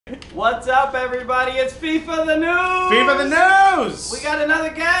What's up, everybody? It's FIFA the News! FIFA the News! We got another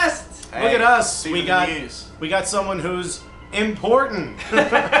guest! Hey, look at us. FIFA We got someone who's important.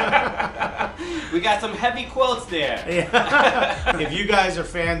 We got some heavy quotes there. Yeah. If you guys are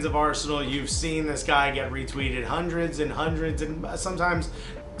fans of Arsenal, you've seen this guy get retweeted hundreds and sometimes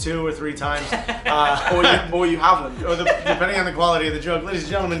 2 or 3 times. Or you haven't. Depending on the quality of the joke. Ladies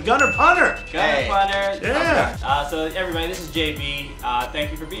and gentlemen, Gunner Punter! Gunner Punter. Yeah. So everybody, this is JB. Thank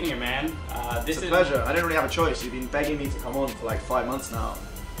you for being here, man. It's a pleasure. I didn't really have a choice. You've been begging me to come on for like 5 months now.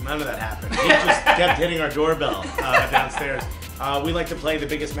 None of that happened. He just kept hitting our doorbell downstairs. We like to play the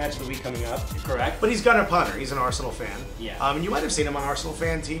biggest match of the week coming up. Correct. But he's Gunner Punter. He's an Arsenal fan. Yeah. And you might have seen him on Arsenal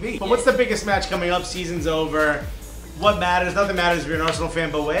Fan TV. But what's the biggest match coming up? Season's over. What matters? Nothing matters if you're an Arsenal fan,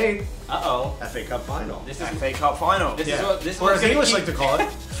 but wait. Uh-oh. FA Cup final. This is FA Cup final. This is or as English like to call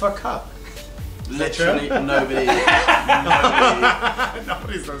it, FA Cup. Literally nobody.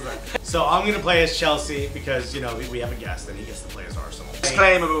 Nobody says that. So I'm going to play as Chelsea because, you know, we have a guest and he gets to play as Arsenal.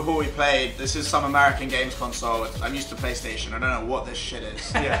 Disclaimer before we played, this is some American games console. I'm used to PlayStation. I don't know what this shit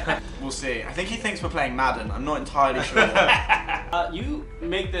is. Yeah. We'll see. I think he thinks we're playing Madden. I'm not entirely sure. You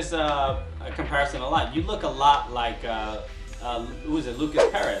make this a comparison a lot. You look a lot like, who is it, Lucas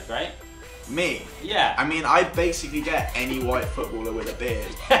Perez, right? Me? Yeah. I mean, I basically get any white footballer with a beard.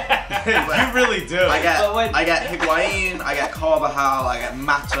 You really do. I get Higuain, I get Carvajal, I get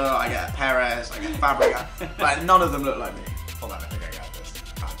Mata, I get Perez, I get Fabregas. But none of them look like me. Hold on, I think I got this.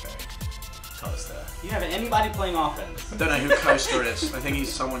 Conte. Costa. You have anybody playing offense? I don't know who Costa is. I think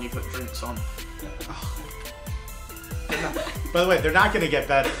he's someone you put drinks on. By the way, they're not going to get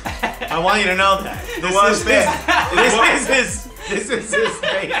better. I want you to know that. This is his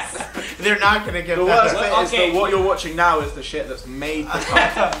face. They're not going to get better. better. The worst bit is that what you're watching now is the shit that's made the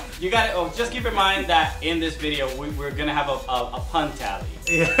content. You got to just keep in mind that in this video we're going to have a pun tally.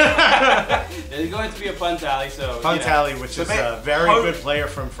 Yeah. There's going to be a pun tally, so pun tally, which is a very good player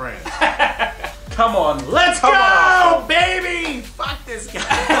from France. Come on, let's go, baby! Fuck this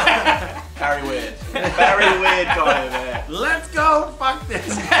guy. Very weird. Very weird guy over there. Let's go, fuck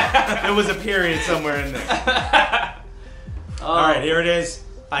this guy. There was a period somewhere in there. Alright, here it is.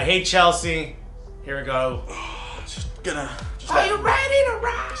 I hate Chelsea. Here we go. Are you ready to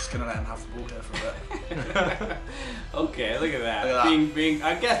rock? Just gonna let him have the ball here for a bit. Okay, look at that.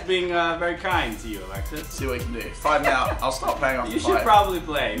 Being very kind to you, Alexis. See what we can do. 5 now. I'll start playing after 5. You should probably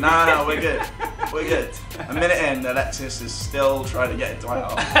play. No, we're good. We're good. A minute in, Alexis is still trying to get it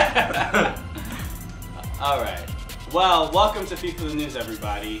out. All right. Well, welcome to FIFA the News,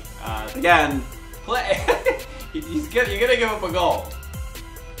 everybody. Again. Play. You're gonna give up a goal.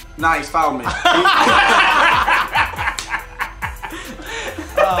 Nah, he's fouled me.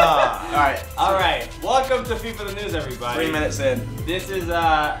 All right. Welcome to FIFA the News, everybody. 3 minutes in. This is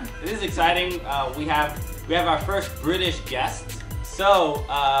exciting. We have our first British guest. So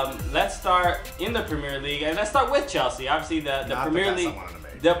let's start in the Premier League, and let's start with Chelsea. Obviously, the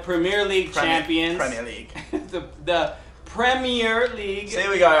Premier League champions. Premier League. the Premier League. So here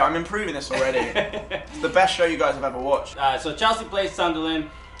we go. I'm improving this already. It's the best show you guys have ever watched. So Chelsea plays Sunderland.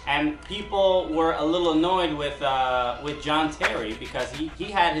 And people were a little annoyed with John Terry because he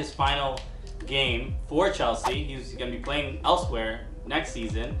had his final game for Chelsea. He's going to be playing elsewhere next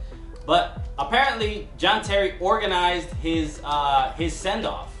season, but apparently John Terry organized his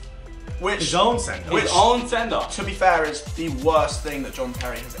send-off. His own send-off. His own send-off. To be fair, is the worst thing that John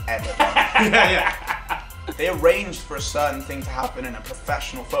Terry has ever done. Yeah. They arranged for a certain thing to happen in a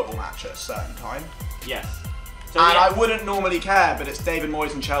professional football match at a certain time. Yes. So, and I wouldn't normally care, but it's David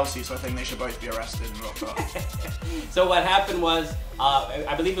Moyes and Chelsea, so I think they should both be arrested and locked up. So what happened was,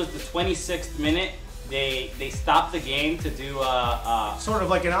 I believe it was the 26th minute, they stopped the game to do sort of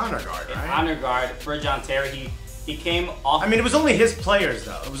like an honor guard, right? An honor guard for John Terry. He came off. I mean, it was only his players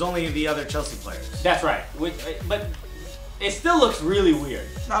though. It was only the other Chelsea players. That's right. But it still looks really weird.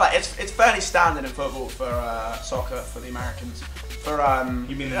 No, like it's fairly standard in football for soccer for the Americans. For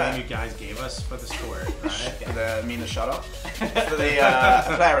you mean the name you guys gave us for the sport, right? For the shut up. For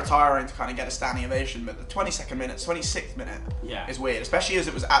the player retiring to kind of get a standing ovation, but the 22nd minute, 26th minute is weird, especially as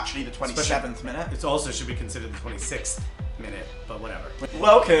it was actually the 27th minute. It also should be considered the 26th minute, but whatever.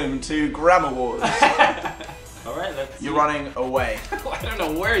 Welcome to Grammar Wars. All right, let's see. You're running away. I don't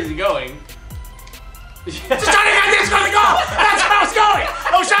know where he's going. Just trying to get this for the goal! That's where I was going!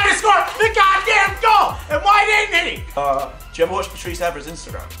 I was trying to score the goddamn goal! And why didn't he? Do you ever watch Patrice Evra's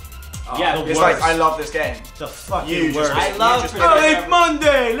Instagram? Yeah, it's like I love this game. The fucking worst. I love. Oh, it's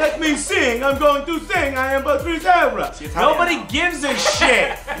Monday. Let me sing. I'm going to sing. I am but nobody gives a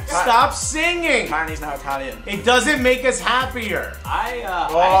shit. Stop singing. Apparently he's now Italian. It doesn't make us happier.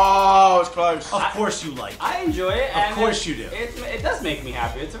 It's close. Of course you like it. I enjoy it. Of course you do. It does make me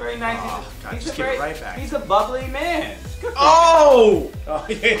happy. It's a very nice. Just give it right back. He's a bubbly man. Oh,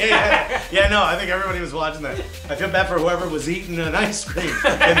 yeah. No, I think everybody was watching that. I feel bad for whoever was eating an ice cream in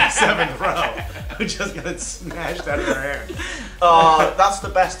the 7th row who just got smashed out of their hair. That's the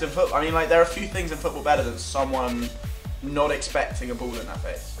best in football. I mean, like, there are a few things in football better than someone not expecting a ball in their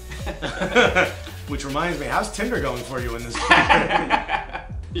face. Which reminds me, how's Tinder going for you in this game?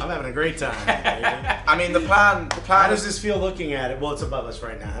 I'm having a great time, baby. I mean, the plan. How does this feel looking at it? Well, it's above us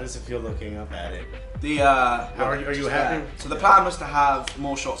right now. How does it feel looking up at it? Are you happy? So the plan was to have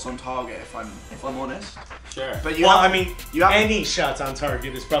more shots on target, if I'm honest. Sure. But any shots on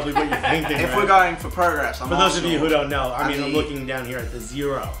target is probably what you're thinking. If we're going for progress, for those of you who don't know, I'm looking down here at the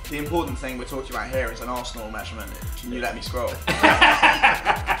 0. The important thing we're talking about here is an Arsenal measurement. Can you let me scroll? Is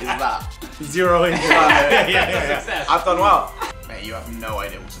that 0 inches? Yeah. I've done well. Mate, you have no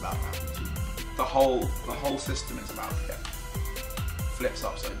idea what's about to happen to you. The whole system is about to get flips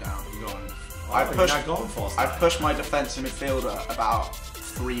upside down. You're going. I've pushed my defensive midfielder about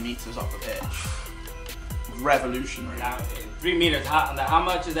 3 meters up the pitch. Revolutionary. Now, 3 meters. How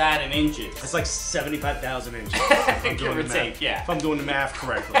much is that in inches? It's like 75,000 inches. Give or take, yeah. If I'm doing the math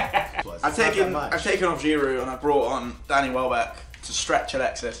correctly. I've taken off Giroud and I brought on Danny Welbeck to stretch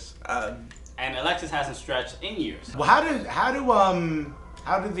Alexis. And Alexis hasn't stretched in years. Well, how do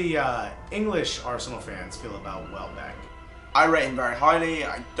the English Arsenal fans feel about Welbeck? I rate him very highly.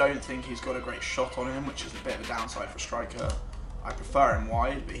 I don't think he's got a great shot on him, which is a bit of a downside for a striker. I prefer him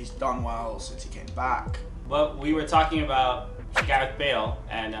wide, but he's done well since he came back. Well, we were talking about Gareth Bale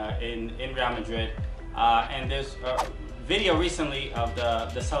and in Real Madrid, and there's a video recently of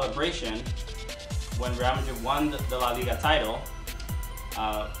the celebration when Real Madrid won the La Liga title.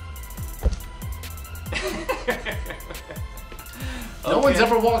 No one's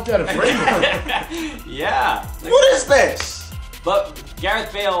ever walked out of frame. Yeah. What is this? But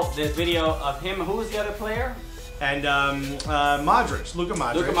Gareth Bale, there's video of him. Who was the other player? And Modric, Luka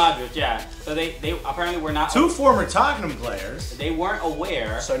Modric. Luka Modric, yeah. So they apparently were not. 2 former Tottenham players. They weren't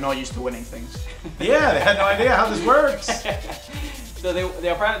aware. So not used to winning things. Yeah, they had no idea how this works. So they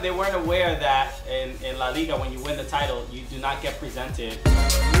apparently they weren't aware that in La Liga when you win the title you do not get presented.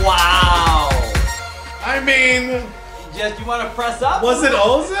 Wow. I mean, just you want to press up? Was it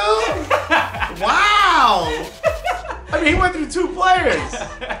Ozil? Wow. I mean, he went through 2 players.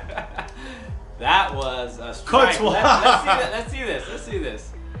 That was a strike. Let's see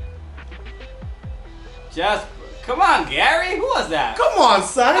this. Just come on, Gary. Who was that? Come on,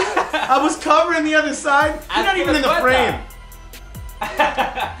 son. I was covering the other side. You're not even in the frame.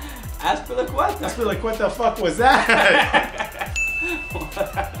 Aspilicueta. What the fuck was that?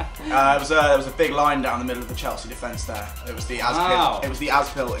 There was a big line down the middle of the Chelsea defence there. It was the Aspil. It was the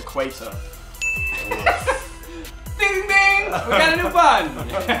Aspil equator. Ding ding! We got a new pun.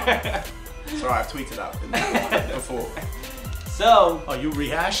 It's alright, I've tweeted that before. So, are you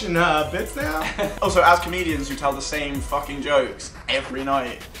rehashing bits now? Also, as comedians who tell the same fucking jokes every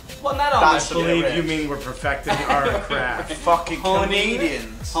night. Well, not all. I believe you mean we're perfecting our craft. Fucking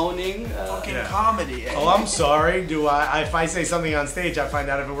comedians. Honing. Fucking comedy. Oh, I'm sorry. If I say something on stage, I find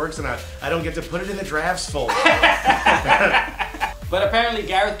out if it works or not. I don't get to put it in the drafts folder. But apparently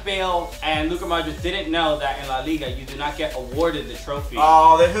Gareth Bale and Luka Modric didn't know that in La Liga you do not get awarded the trophy.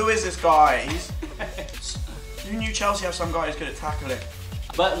 Oh, then who is this guy? You knew Chelsea have some guy who's good at tackling.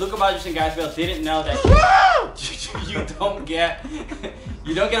 But Luka Modric and Gareth Bale didn't know that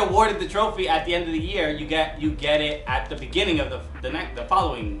you don't get awarded the trophy at the end of the year. You get it at the beginning of the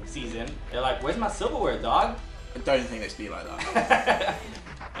following season. They're like, "Where's my silverware, dog?" I don't think they speak like that.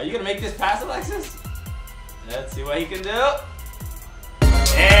 Are you gonna make this pass, Alexis? Let's see what he can do.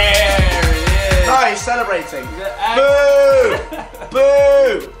 There it is. Oh, he's celebrating. Boo!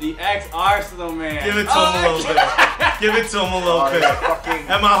 Boo! The ex-Arsenal man. Give it to him a little bit. Give it to him a little bit.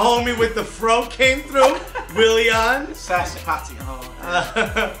 And my homie with the fro came through, Willian. Sassy patting hard.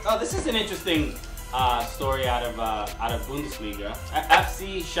 Oh, this is an interesting story out of Bundesliga.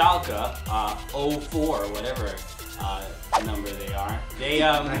 FC Schalke 04 or whatever number they are. They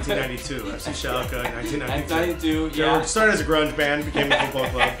 1992. FC Schalke 1992. Yeah. They started as a grunge band, became a football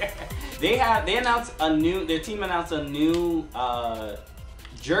club. Their team announced a new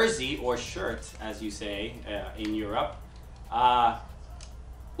jersey or shirt, as you say in Europe.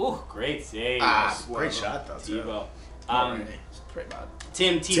 Great save. Great shot though. Tebow. Not really. It's pretty bad.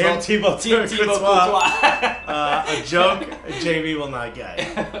 Tim Tebow Courtois. A joke JB will not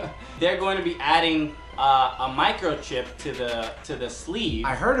get. They're going to be adding a microchip to the sleeve.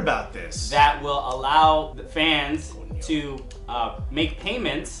 I heard about this. That will allow the fans to make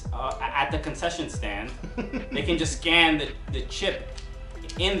payments at the concession stand. They can just scan the chip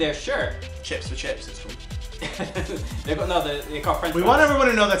in their shirt. Chips for chips, it's called. they call French fries. We want everyone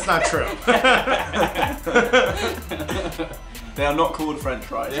to know that's not true. They are not called French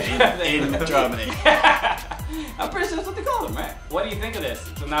fries in Germany. I'm pretty sure that's what they call them, right? What do you think of this?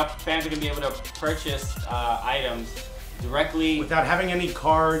 So now fans are going to be able to purchase items directly without having any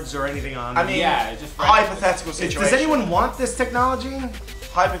cards or anything on them. I mean, yeah, just hypothetical situation. Does anyone want this technology?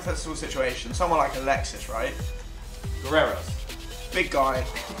 Hypothetical situation. Someone like Alexis, right? Guerreros. Big guy.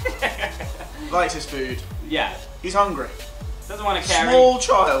 Likes his food. Yeah. He's hungry. Doesn't want to carry. Small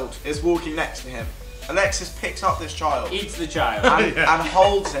child is walking next to him. Alexis picks up this child. Eats the child. And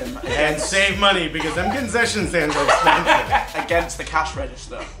holds him. And save money because them concession stands are expensive. Against the cash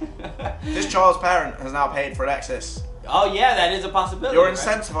register. This child's parent has now paid for Alexis. Oh yeah, that is a possibility. You're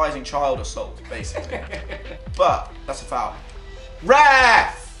incentivizing child assault, basically. But that's a foul.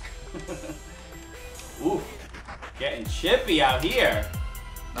 Ref! Ooh, getting chippy out here.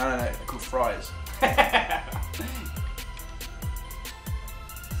 No, they're called fries.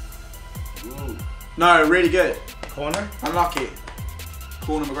 Ooh. No, really good. Corner? Unlucky.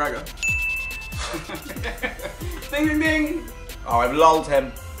 Corner McGregor. Ding ding ding! Oh, I've lulled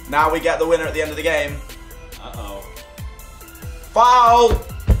him. Now we get the winner at the end of the game. Uh-oh. Foul!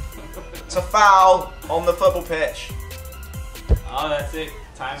 It's a foul on the football pitch. Oh, that's it.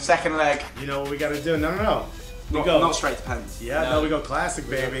 Time. Second leg. You know what we gotta do? No. We go. Not straight to pens. Yeah, no, we go classic,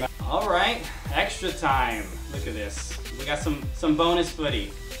 baby. All right, extra time. Look at this. We got some bonus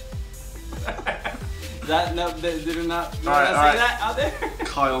footy. That no, did it not say that out there?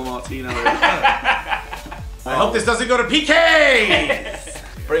 Kyle Martino. I hope this doesn't go to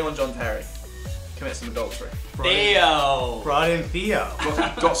PK. Bring on John Terry. Commit some adultery. Theo. Brought in Theo.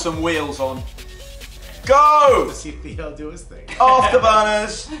 Got some wheels on. Go! To see Theo do his thing.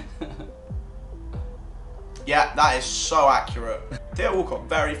 Afterburners. Yeah, that is so accurate. Theo Walcott,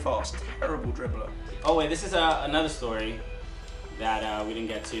 very fast, terrible dribbler. Oh wait, this is another story that we didn't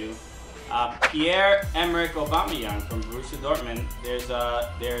get to. Pierre-Emerick Aubameyang from Borussia Dortmund.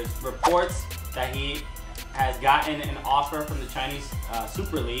 There's reports that he has gotten an offer from the Chinese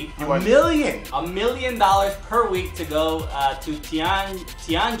Super League. $1 million. $1 million per week to go to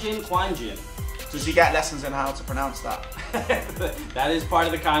Tianjin Quanjin. Does he get lessons in how to pronounce that? That is part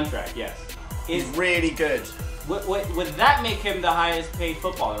of the contract, yes. He's really good. Would that make him the highest paid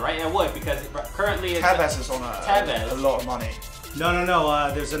footballer, right? It would, because currently it's Tevez is on a lot of money.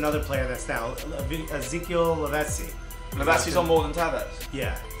 No. There's another player that's now Ezekiel Lavezzi. Lavezzi's on more than Tevez.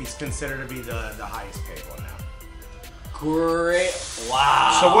 Yeah, he's considered to be the highest paid one now. Great!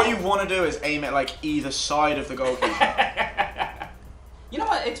 Wow. So what you want to do is aim at like either side of the goalkeeper. You know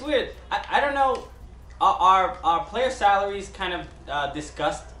what? It's weird. I don't know. Are player salaries kind of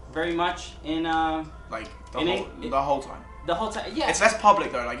discussed very much in like the whole time. The whole time, yeah. It's less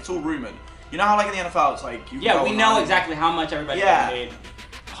public though. Like it's all rumored. You know how like in the NFL it's like you. Yeah, we know exactly how much everybody's getting paid.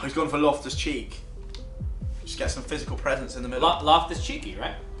 Oh, he's gone for Loftus Cheek. Just get some physical presence in the middle. Loftus Cheeky,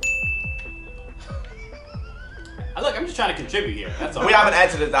 right? Look, I'm just trying to contribute here. That's all. We haven't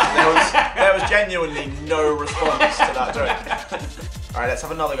edited that. There was genuinely no response to that joke. All right, let's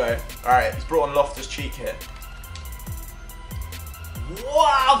have another go. All right, he's brought on Loftus Cheek here.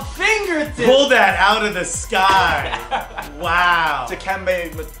 Wow, fingertip! Pull that out of the sky. Wow.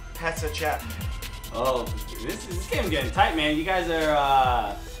 Dikembe Petacek. Oh, this game's getting tight, man. You guys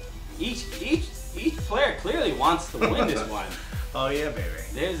are each player clearly wants to win this one. Oh yeah, baby.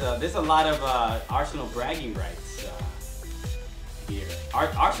 There's a lot of Arsenal bragging rights here.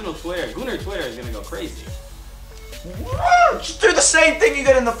 Arsenal Twitter, Gooner Twitter is gonna go crazy. Just do the same thing you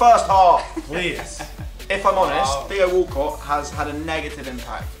did in the first half, please. If I'm honest, Theo Walcott has had a negative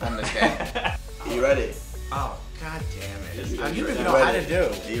impact on this game. Are you ready? Oh, god damn it. You don't even know how to do.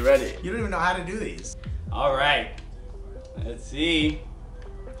 Are you ready? You don't even know how to do these. All right. Let's see.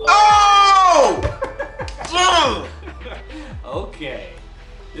 Oh! Okay.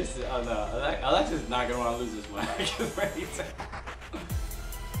 This is, oh no, Alexis is not going to want to lose this one.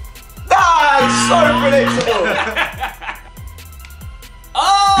 That's so predictable!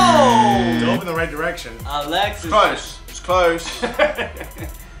 Oh! Dove in the right direction. Alexis. Close. It's close.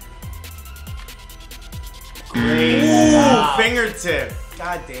 Great Ooh, stop. fingertip.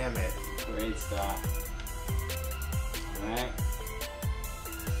 God damn it. Great stop. Alright.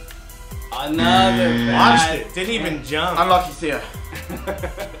 Another Watched bad. it. Didn't even jump. Unlucky Thea.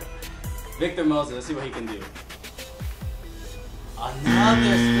 Victor Moses, let's see what he can do.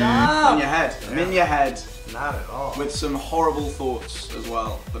 Another stop. In your head. I'm in your head. Not at all. With some horrible thoughts as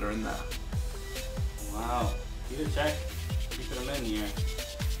well that are in there. Wow. Peter check. Keeping them in here.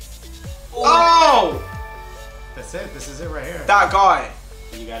 Oh! That's it. This is it right here. That guy.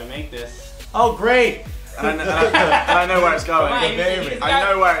 You gotta make this. Oh, great. And I know where it's going. Come on, I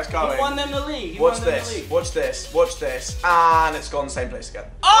know where it's going. He won them the league. Watch this. Watch this. Watch this. And it's gone same place again.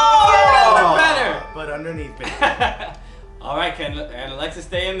 Oh! Better. But underneath me. All right, can and Alexis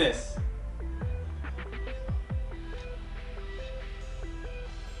stay in this?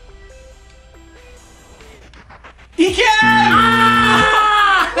 He can!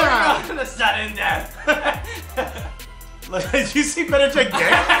 Ah! The sudden death. Did you see Better Check Gang?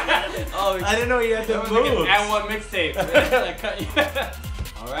 Oh, I didn't know he had the that was moves. like an and one mixtape.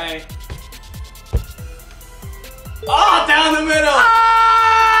 All right. Oh, down the middle.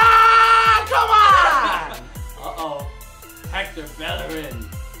 Ah, come on! Uh-oh. Hector Bellerin.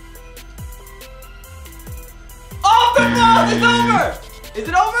 Oh, the ball! It's over! Is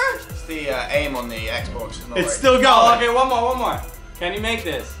it over? It's the aim on the Xbox. It's not It's very still going. Oh, okay, one more. Can you make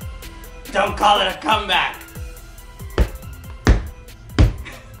this? Don't call it a comeback.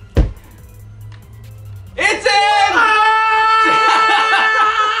 It's in!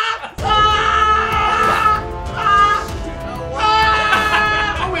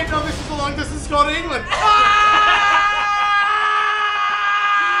 Oh wait, no, this is a long distance go to England. Wow.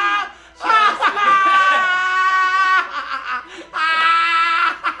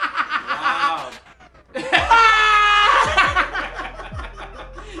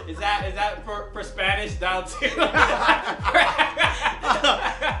 Is that for Spanish down too?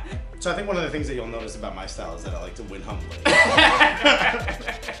 So I think one of the things that you'll notice about my style is that I like to win humbly.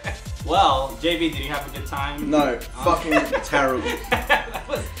 Well, JB, did you have a good time? No, fucking terrible.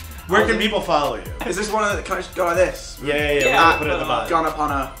 Where can people follow you? Is this one of the, can I just go like this? Yeah. Yeah, We'll put it at the bottom. Gun up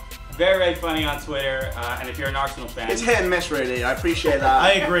on a. Very, very funny on Twitter, and if you're an Arsenal fan, It's hit and miss, really. I appreciate that.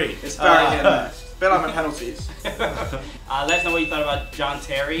 I agree. It's very hit and miss. A bit like my penalties. let us know what you thought about John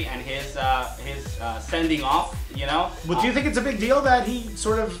Terry and his sending off. You know. Well, do you think it's a big deal that he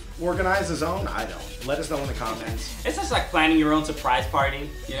sort of organized his own? I don't. Let us know in the comments. It's just like planning your own surprise party.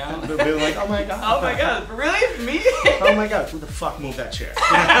 You know. They'll be like, oh my god. Oh my god, really? Me? Oh my god, who the fuck moved that chair?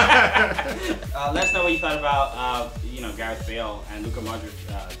 Let us know what you thought about, Gareth Bale and Luka Modric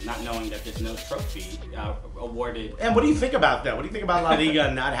not knowing that there's no trophy awarded. And what do you think about that? What do you think about La Liga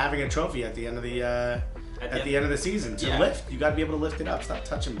not having a trophy at the end of the the end of the season to lift? You got to be able to lift it up. Stop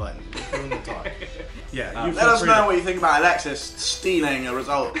touching buttons. We're doing the talk. Yeah. Let us know what you think about Alexis stealing a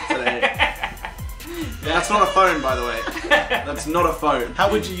result today. That's not a phone, by the way. That's not a phone. How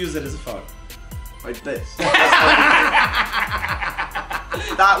would you use it as a phone? Like this.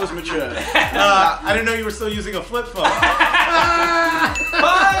 That was mature. I didn't know you were still using a flip phone.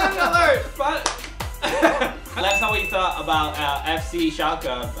 Fun alert! Fun. Let us know what you thought about FC Schalke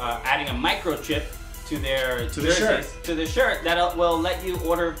adding a microchip to their shirt that will let you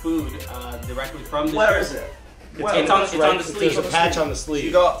order food directly from the shirt. Where is it? It's on the sleeve. There's a patch on the sleeve.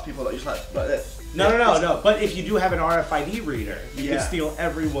 You go up to people that just like this. No. But if you do have an RFID reader, you can steal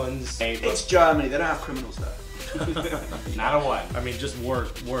everyone's. It's Germany. They don't have criminals there. Not a one. I mean, just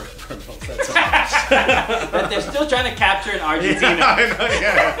work criminals. That's all. But they're still trying to capture in Argentina.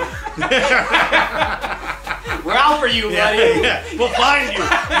 Yeah. We're out for you, buddy. Yeah. We'll find you,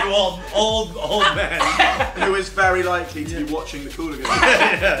 you old man. Who is very likely to be watching the Cooligans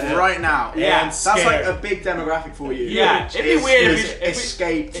right now. Yeah. That's like a big demographic for you. Yeah. It'd be weird if we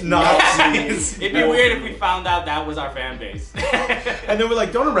escaped Nazis. It'd be weird if we found out that was our fan base. And then we're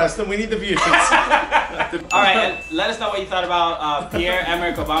like, don't arrest them. We need the views. All right, and let us know what you thought about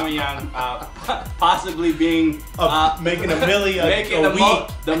Pierre-Emerick Aubameyang possibly being making $1 million making a week.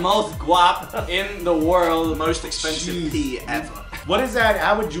 The most guap in the world. The most expensive pea ever. What is that?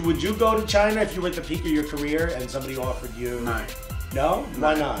 How would you go to China if you were at the peak of your career and somebody offered you? No. No?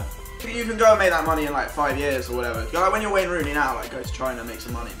 Why not? You can go and make that money in like 5 years or whatever. Like when you're Wayne Rooney now, like go to China and make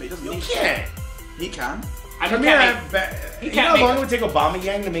some money, but he doesn't need can't. He can. I mean, you know how long it would take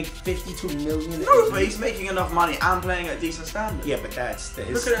Aubameyang to make $52 million? No, but he's making enough money and playing at a decent standard. Yeah, but that's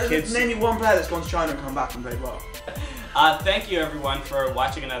his Look at kids. name me one player that's gone to China and come back and played well. Thank you everyone for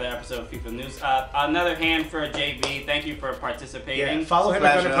watching another episode of FIFA News. Another hand for JB. Thank you for participating. Yeah, follow him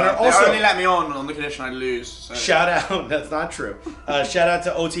at Punter. Also, they only let me on the condition I lose. So. Shout out. That's not true. Shout out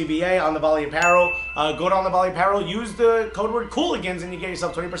to OTBA on the Volley Apparel. Go to On the Volley Apparel. Use the code word Cooligans and you get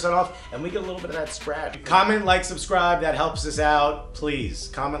yourself 20% off. And we get a little bit of that scratch. Comment, like, subscribe. That helps us out. Please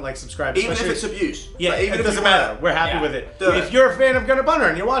comment, like, subscribe. Even if it's abuse. Yeah, even it doesn't matter. We're happy with it. If you're a fan of Gunner Bunner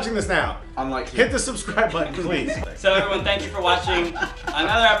and you're watching this now, hit the subscribe button, please. So everyone, thank you for watching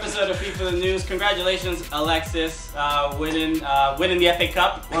another episode of FIFA News. Congratulations, Alexis, winning the FA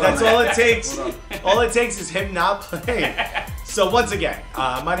Cup. That's all it takes. All it takes is him not playing. So once again,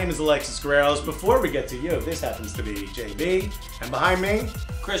 my name is Alexis Guerreros. Before we get to you, this happens to be JB, and behind me,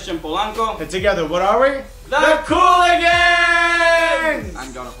 Christian Polanco. And together, what are we? The Cooligans!